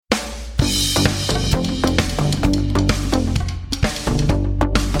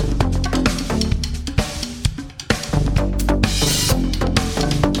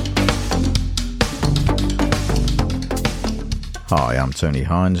Hi, I'm Tony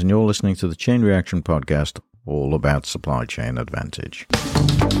Hines, and you're listening to the Chain Reaction Podcast, all about supply chain advantage.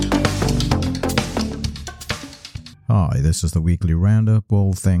 Hi, this is the weekly roundup,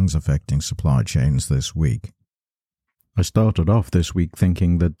 all things affecting supply chains this week. I started off this week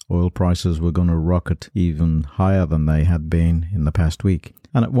thinking that oil prices were going to rocket even higher than they had been in the past week.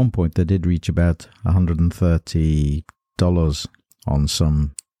 And at one point they did reach about $130 on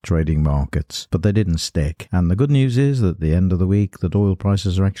some trading markets, but they didn't stick. And the good news is that at the end of the week that oil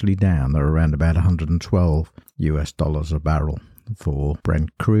prices are actually down. They're around about $112 a barrel for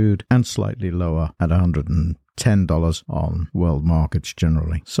Brent crude, and slightly lower at $110 on world markets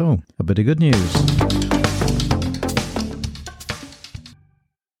generally. So, a bit of good news.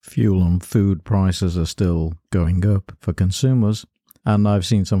 Fuel and food prices are still going up for consumers, and I've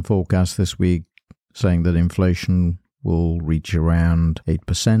seen some forecasts this week saying that inflation will reach around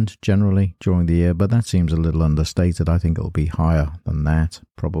 8% generally during the year, but that seems a little understated. I think it'll be higher than that,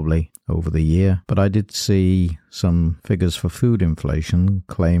 probably, over the year. But I did see some figures for food inflation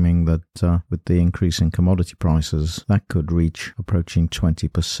claiming that with the increase in commodity prices, that could reach approaching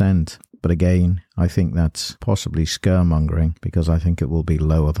 20%. But again, I think that's possibly scaremongering, because I think it will be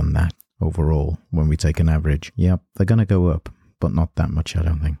lower than that overall when we take an average. Yep, they're going to go up, but not that much, I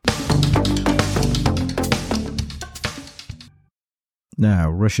don't think.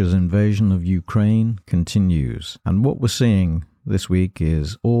 Now, Russia's invasion of Ukraine continues, and what we're seeing this week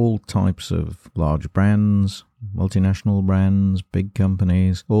is all types of large brands, multinational brands, big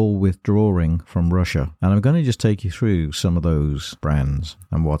companies, all withdrawing from Russia. And I'm going to just take you through some of those brands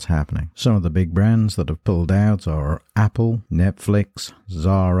and what's happening. Some of the big brands that have pulled out are Apple, Netflix,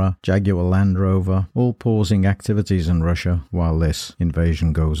 Zara, Jaguar Land Rover, all pausing activities in Russia while this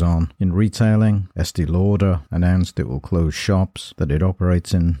invasion goes on. In retailing, Estée Lauder announced it will close shops that it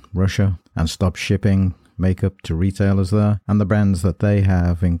operates in Russia and stop shipping makeup to retailers there, and the brands that they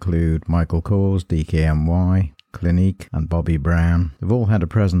have include Michael Kors, DKNY, Clinique, and Bobbi Brown. They've all had a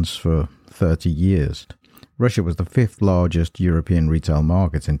presence for 30 years. Russia was the fifth largest European retail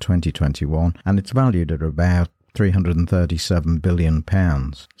market in 2021, and it's valued at about £337 billion.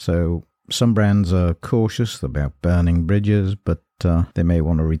 So some brands are cautious about burning bridges, but they may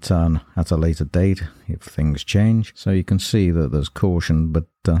want to return at a later date if things change. So you can see that there's caution, but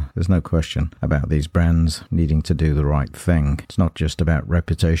there's no question about these brands needing to do the right thing. It's not just about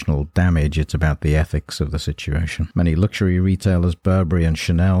reputational damage, it's about the ethics of the situation. Many luxury retailers, Burberry and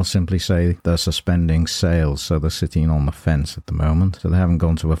Chanel, simply say they're suspending sales, so they're sitting on the fence at the moment. So they haven't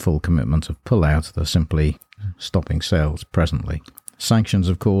gone to a full commitment of pull-out, they're simply stopping sales presently. Sanctions,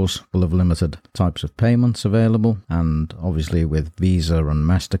 of course, will have limited types of payments available, and obviously with Visa and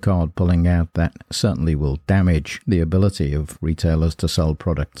MasterCard pulling out, that certainly will damage the ability of retailers to sell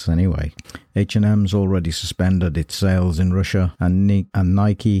products anyway. H&M's already suspended its sales in Russia, and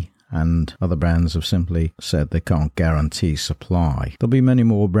Nike and other brands have simply said they can't guarantee supply. There'll be many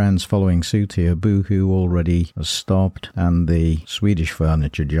more brands following suit here. Boohoo already has stopped, and the Swedish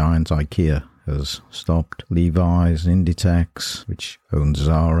furniture giant IKEA has stopped. Levi's, Inditex, which owns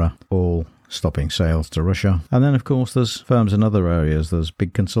Zara, all stopping sales to Russia. And then, of course, there's firms in other areas. There's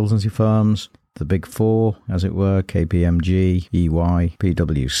big consultancy firms, the big four, as it were, KPMG, EY,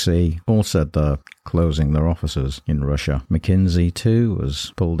 PwC, all said they're closing their offices in Russia. McKinsey, too,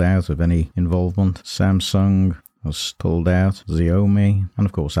 has pulled out of any involvement. Samsung has pulled out, Xiaomi, and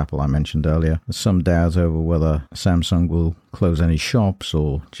of course Apple I mentioned earlier. There's some doubt over whether Samsung will close any shops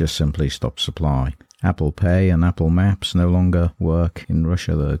or just simply stop supply. Apple Pay and Apple Maps no longer work in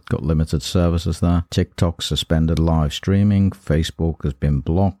Russia. They've got limited services there. TikTok suspended live streaming. Facebook has been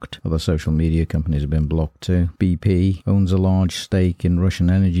blocked. Other social media companies have been blocked too. BP owns a large stake in Russian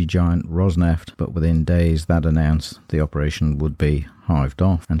energy giant Rosneft, but within days that announced the operation would be hived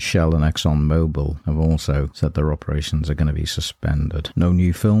off. And Shell and ExxonMobil have also said their operations are going to be suspended. No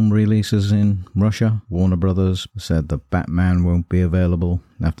new film releases in Russia. Warner Brothers said that Batman won't be available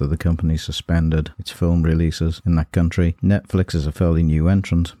after the company suspended its film releases in that country. Netflix is a fairly new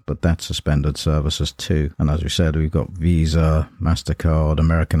entrant, but that suspended services too. And as we said, we've got Visa, MasterCard,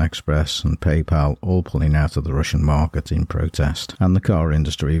 American Express and PayPal all pulling out of the Russian market in protest. And the car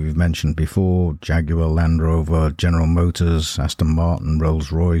industry we've mentioned before, Jaguar Land Rover, General Motors, Aston Martin,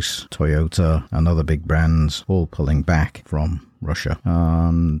 Rolls-Royce, Toyota and other big brands all pulling back from Russia.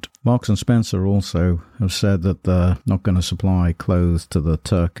 And Marks and Spencer also have said that they're not going to supply clothes to the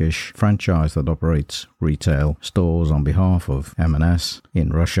Turkish franchise that operates retail stores on behalf of M&S in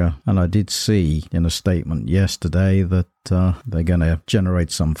Russia. And I did see in a statement yesterday that they're going to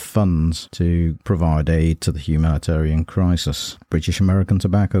generate some funds to provide aid to the humanitarian crisis. British American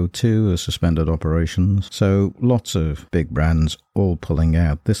Tobacco too has suspended operations. So lots of big brands all pulling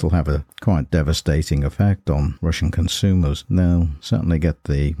out. This will have a quite devastating effect on Russian consumers. They'll certainly get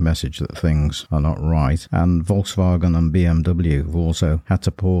the message that things are not right. And Volkswagen and BMW have also had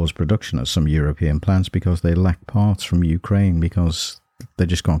to pause production at some European plants because they lack parts from Ukraine because they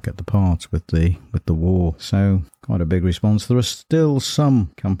just can't get the parts with the war. So quite a big response. There are still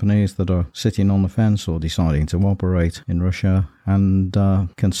some companies that are sitting on the fence or deciding to operate in Russia, and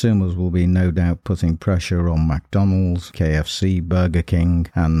consumers will be no doubt putting pressure on McDonald's, KFC, Burger King,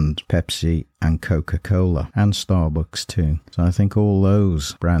 and Pepsi and Coca-Cola, and Starbucks too. So I think all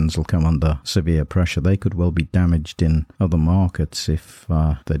those brands will come under severe pressure. They could well be damaged in other markets if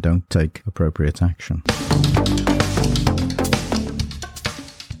they don't take appropriate action.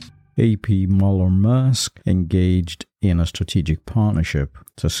 A.P. Moller-Maersk engaged in a strategic partnership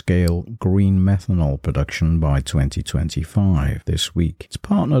to scale green methanol production by 2025 this week. It's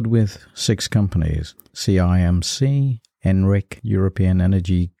partnered with 6 companies: CIMC, Enric, European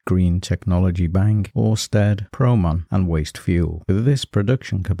Energy Green Technology Bank, Ørsted, Proman and Waste Fuel. With this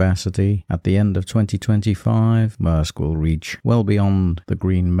production capacity, at the end of 2025, Maersk will reach well beyond the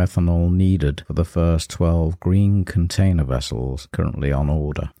green methanol needed for the first 12 green container vessels currently on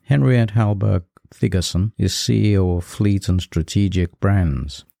order. Henriette Halberg Figerson is CEO of Fleet and Strategic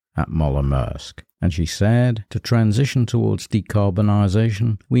Brands at Moller-Maersk. And she said, to transition towards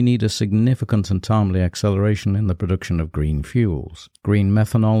decarbonisation, we need a significant and timely acceleration in the production of green fuels. Green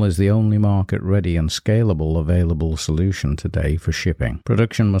methanol is the only market-ready and scalable available solution today for shipping.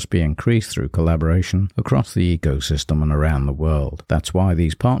 Production must be increased through collaboration across the ecosystem and around the world. That's why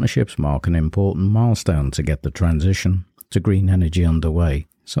these partnerships mark an important milestone to get the transition to green energy underway.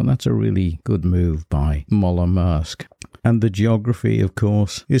 So that's a really good move by Moller-Maersk. And the geography, of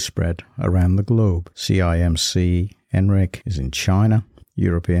course, is spread around the globe. CIMC Enric is in China,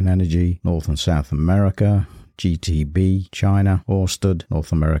 European Energy, North and South America, GTB, China, Ørsted,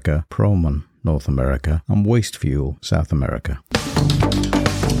 North America, Proman, North America, and Waste Fuel, South America.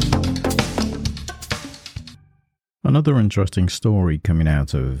 Another interesting story coming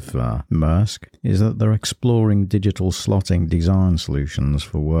out of Maersk is that they're exploring digital slotting design solutions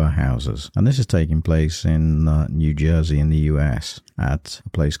for warehouses. And this is taking place in New Jersey in the US at a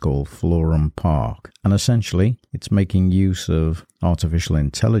place called Florham Park. And essentially, it's making use of artificial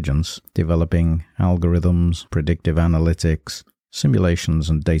intelligence, developing algorithms, predictive analytics,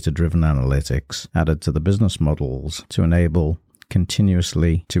 simulations and data-driven analytics added to the business models to enable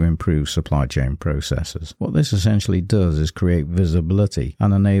continuously to improve supply chain processes. What this essentially does is create visibility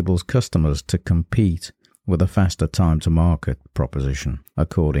and enables customers to compete with a faster time to market proposition,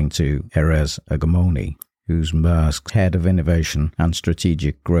 according to Erez Agamoni, who's Maersk's head of innovation and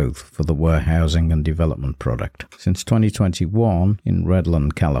strategic growth for the warehousing and development product. Since 2021, in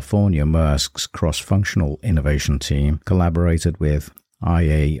Redland, California, Maersk's cross-functional innovation team collaborated with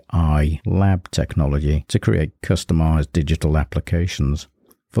IAI Lab Technology to create customized digital applications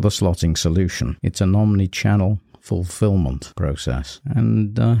for the slotting solution. It's an omni-channel fulfillment process,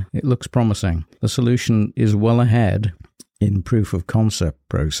 and it looks promising. The solution is well ahead in proof of concept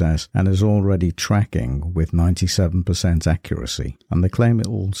process and is already tracking with 97% accuracy. And they claim it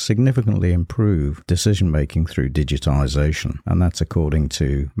will significantly improve decision making through digitization. And that's according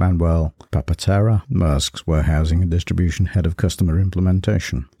to Manuel Papatera, Maersk's warehousing and distribution head of customer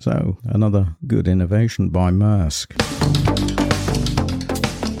implementation. So another good innovation by Maersk.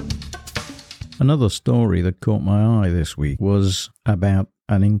 Another story that caught my eye this week was about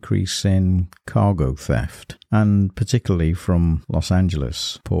an increase in cargo theft, and particularly from Los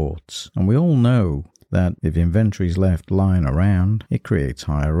Angeles ports. And we all know that if inventory is left lying around, it creates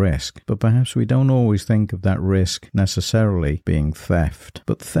higher risk. But perhaps we don't always think of that risk necessarily being theft.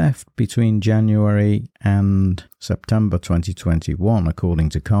 But theft between January and September 2021, according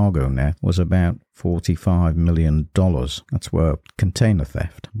to CargoNet, was about $45 million. That's where container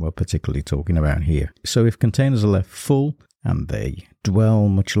theft we're particularly talking about here. So if containers are left full and they dwell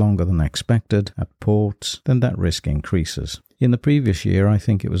much longer than expected at ports, then that risk increases. In the previous year, I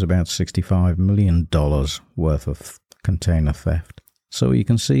think it was about $65 million worth of container theft. So you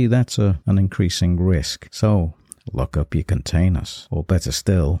can see that's an increasing risk. So lock up your containers, or better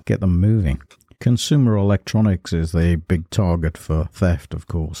still, get them moving. Consumer electronics is the big target for theft, of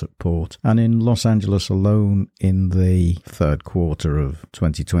course, at port. And in Los Angeles alone, in the third quarter of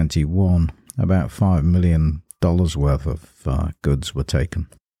 2021, about $5 million worth of goods were taken.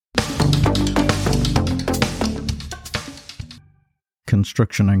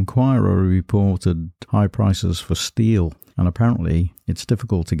 Construction Enquirer reported high prices for steel, and apparently it's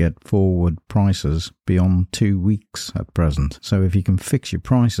difficult to get forward prices beyond 2 weeks at present. So if you can fix your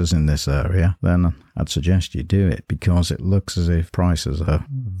prices in this area, then I'd suggest you do it, because it looks as if prices are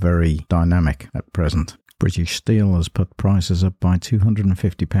very dynamic at present. British Steel has put prices up by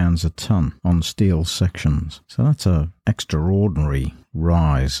 £250 a tonne on steel sections. So that's an extraordinary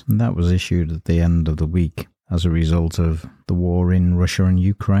rise, and that was issued at the end of the week as a result of the war in Russia and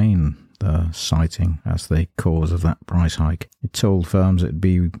Ukraine, citing as the cause of that price hike. It told firms it'd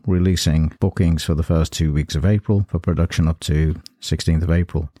be releasing bookings for the first 2 weeks of April for production up to 16th of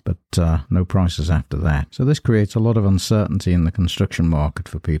April, but no prices after that. So this creates a lot of uncertainty in the construction market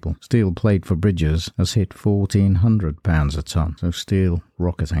for people. Steel plate for bridges has hit £1,400 a tonne, so steel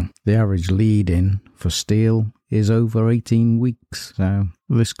rocketing. The average lead-in for steel is over 18 weeks, so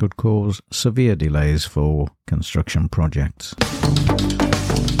this could cause severe delays for construction projects.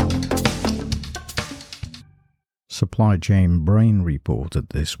 Supply Chain Brain reported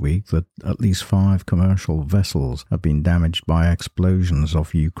this week that at least 5 commercial vessels have been damaged by explosions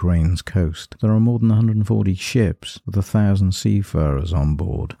off Ukraine's coast. There are more than 140 ships with 1,000 seafarers on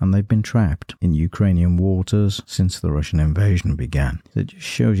board, and they've been trapped in Ukrainian waters since the Russian invasion began. It just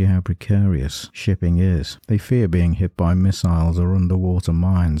shows you how precarious shipping is. They fear being hit by missiles or underwater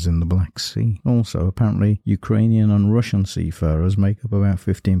mines in the Black Sea. Also, apparently, Ukrainian and Russian seafarers make up about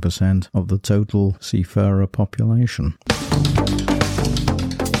 15% of the total seafarer population.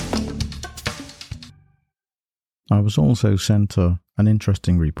 I was also sent an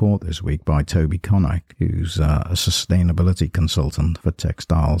interesting report this week by Toby Connick, who's a sustainability consultant for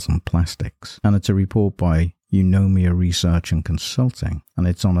textiles and plastics. And it's a report by Eunomia Research and Consulting, and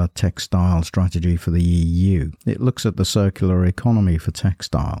it's on a textile strategy for the EU. It looks at the circular economy for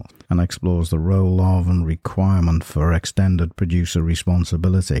textiles and explores the role of and requirement for extended producer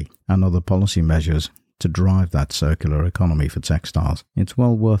responsibility and other policy measures to drive that circular economy for textiles. It's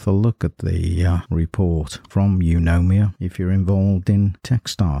well worth a look at the report from Eunomia if you're involved in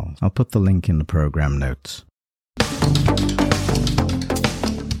textiles. I'll put the link in the program notes.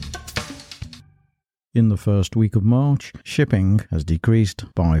 In the first week of March, shipping has decreased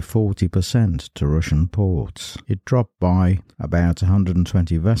by 40% to Russian ports. It dropped by about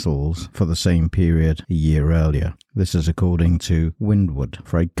 120 vessels for the same period a year earlier. This is according to Windward.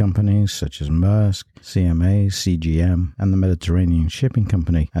 Freight companies such as Maersk, CMA, CGM, and the Mediterranean Shipping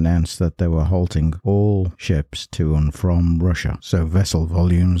Company announced that they were halting all ships to and from Russia. So vessel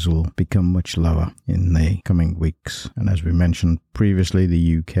volumes will become much lower in the coming weeks. And as we mentioned previously,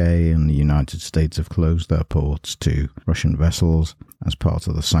 the UK and the United States have closed their ports to Russian vessels as part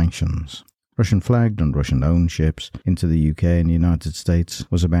of the sanctions. Russian-flagged and Russian-owned ships into the UK and the United States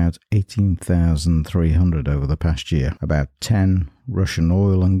was about 18,300 over the past year. About 10 Russian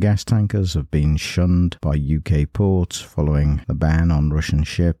oil and gas tankers have been shunned by UK ports following the ban on Russian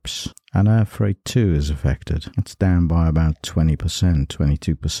ships, and air freight too is affected. It's down by about 20%,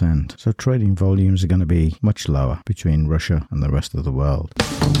 22%. So trading volumes are going to be much lower between Russia and the rest of the world.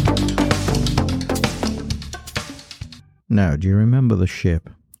 Now, do you remember the ship,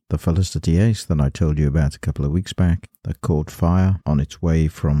 the Felicity Ace, that I told you about a couple of weeks back, that caught fire on its way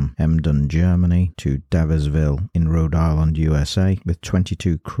from Emden, Germany to Davisville in Rhode Island, USA, with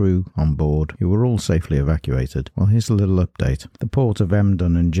 22 crew on board who were all safely evacuated? Well, here's a little update. The port of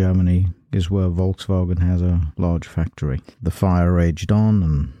Emden in Germany is where Volkswagen has a large factory. The fire raged on,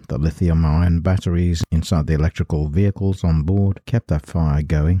 and the lithium-ion batteries inside the electrical vehicles on board kept that fire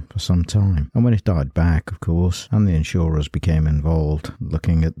going for some time. And when it died back, of course, and the insurers became involved,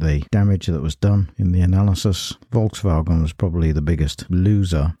 looking at the damage that was done in the analysis, Volkswagen was probably the biggest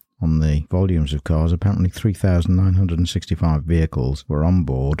loser on the volumes of cars. Apparently 3,965 vehicles were on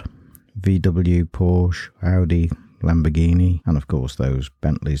board. VW, Porsche, Audi, Lamborghini, and of course those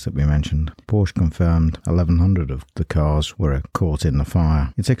Bentleys that we mentioned. Porsche confirmed 1,100 of the cars were caught in the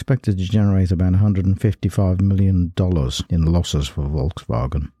fire. It's expected to generate about $155 million in losses for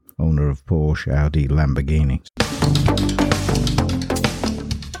Volkswagen, owner of Porsche, Audi, Lamborghini.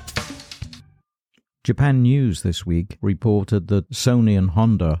 Japan News this week reported that Sony and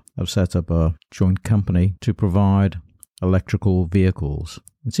Honda have set up a joint company to provide electrical vehicles.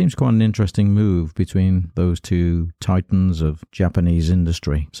 It seems quite an interesting move between those two titans of Japanese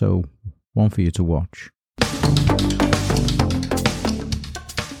industry, so one for you to watch.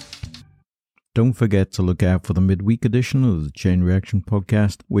 Don't forget to look out for the midweek edition of the Chain Reaction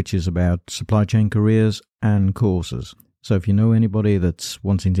podcast, which is about supply chain careers and courses. So if you know anybody that's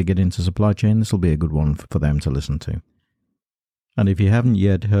wanting to get into supply chain, this will be a good one for them to listen to. And if you haven't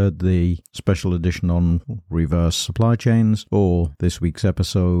yet heard the special edition on reverse supply chains or this week's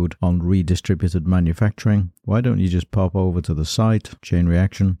episode on redistributed manufacturing, why don't you just pop over to the site, Chain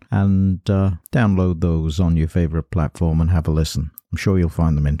Reaction, and download those on your favorite platform and have a listen. I'm sure you'll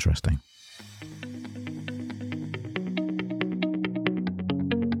find them interesting.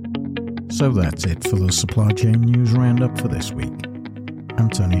 So that's it for the supply chain news roundup for this week. I'm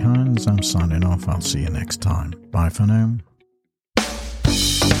Tony Hines. I'm signing off. I'll see you next time. Bye for now.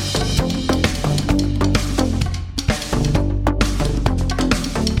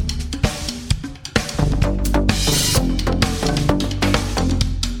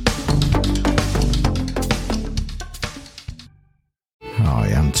 Hi,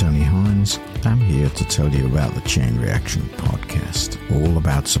 I'm Tony Hines. I'm here to tell you about the Chain Reaction podcast, all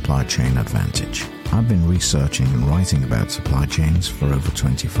about supply chain advantage. I've been researching and writing about supply chains for over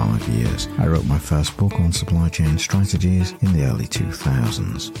 25 years. I wrote my first book on supply chain strategies in the early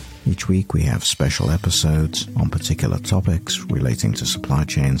 2000s. Each week we have special episodes on particular topics relating to supply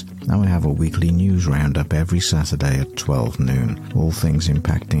chains, and we have a weekly news roundup every Saturday at 12 noon, all things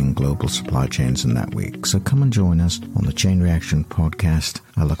impacting global supply chains in that week. So come and join us on the Chain Reaction podcast.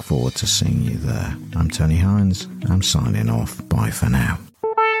 I look forward to seeing you there. I'm Tony Hines. I'm signing off. Bye for now.